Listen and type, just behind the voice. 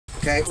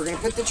Okay, we're going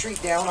to put the treat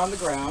down on the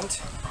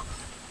ground.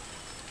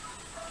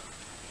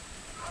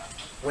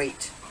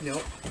 Wait.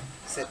 No.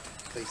 Sit,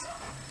 please.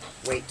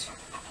 Wait.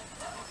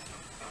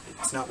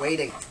 It's not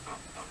waiting.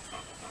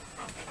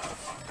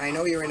 I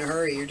know you're in a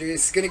hurry. You're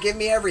just going to give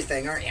me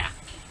everything, aren't you?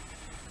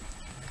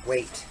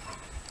 Wait.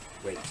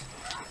 Wait.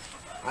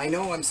 I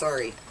know, I'm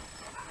sorry.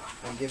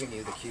 I'm giving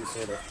you the cue,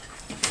 sort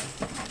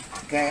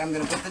of. Okay, I'm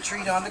going to put the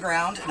treat on the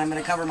ground, and I'm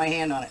going to cover my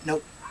hand on it.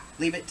 Nope.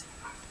 Leave it.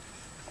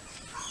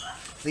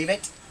 Leave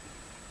it.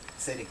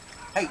 Sitting.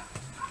 Hey,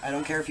 I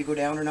don't care if you go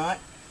down or not.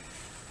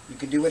 You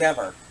can do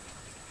whatever.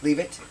 Leave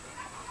it.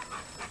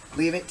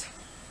 Leave it.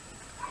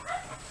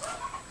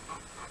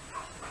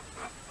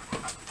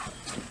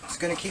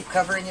 Just going to keep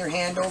covering your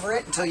hand over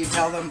it until you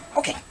tell them,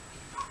 okay,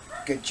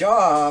 good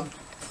job.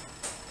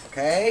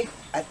 Okay,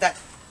 at that.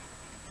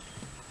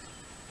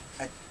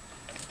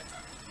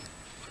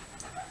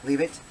 Leave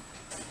it.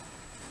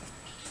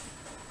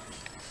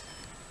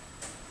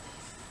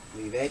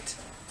 Leave it.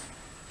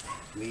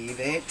 Leave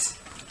it.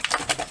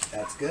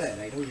 That's good.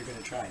 I know you're going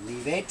to try.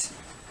 Leave it.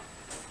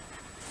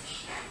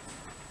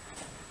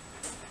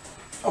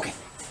 Okay.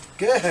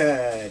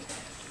 Good.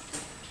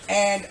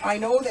 And I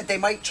know that they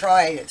might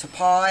try to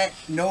paw it,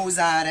 nose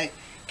at it,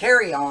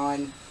 carry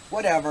on,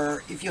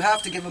 whatever. If you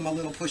have to give them a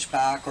little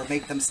pushback or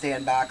make them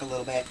stand back a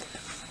little bit,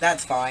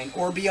 that's fine.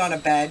 Or be on a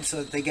bed so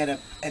that they get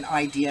an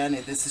idea and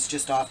this is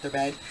just off their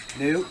bed.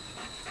 Nope.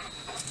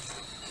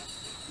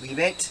 Leave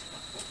it.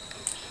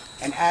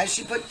 And as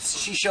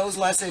she shows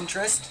less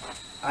interest,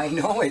 I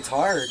know it's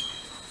hard.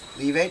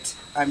 Leave it.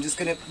 I'm just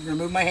going to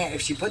remove my hand.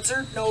 If she puts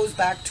her nose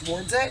back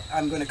towards it,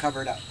 I'm going to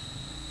cover it up.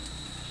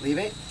 Leave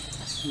it.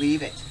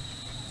 Leave it.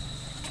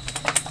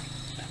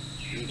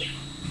 Leave it.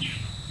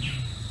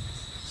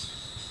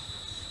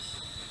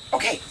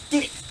 Okay,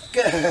 get it.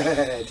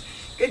 Good.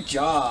 Good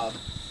job.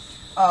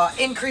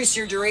 Increase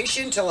your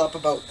duration till up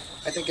about,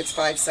 I think it's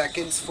 5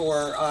 seconds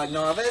for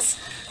Novice,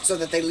 so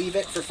that they leave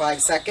it for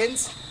 5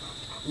 seconds.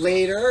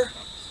 Later,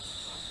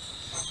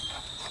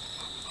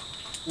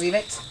 leave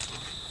it.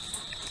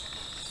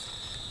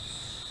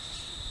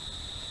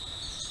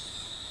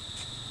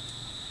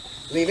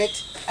 Leave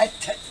it.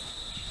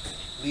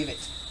 Leave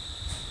it.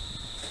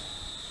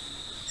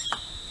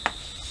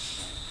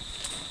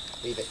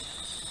 Leave it.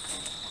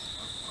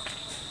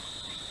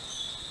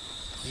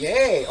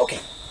 Yay. Okay.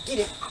 Get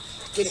it.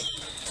 Get it.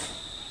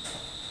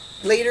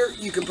 Later,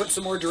 you can put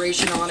some more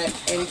duration on it.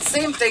 And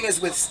same thing as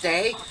with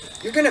stay.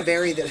 You're going to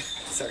vary the...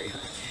 Sorry.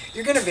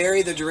 You're going to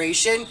vary the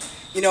duration.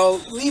 You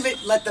know, leave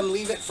it, let them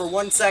leave it for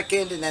 1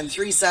 second, and then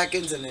 3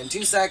 seconds, and then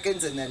 2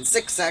 seconds, and then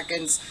 6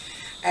 seconds.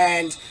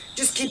 And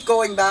just keep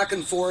going back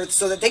and forth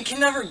so that they can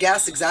never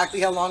guess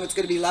exactly how long it's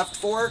going to be left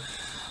for.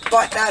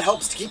 But that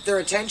helps to keep their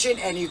attention,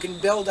 and you can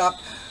build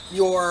up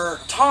your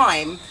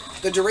time,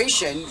 the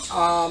duration,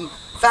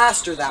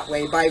 faster that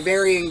way by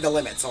varying the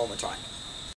limits all the time.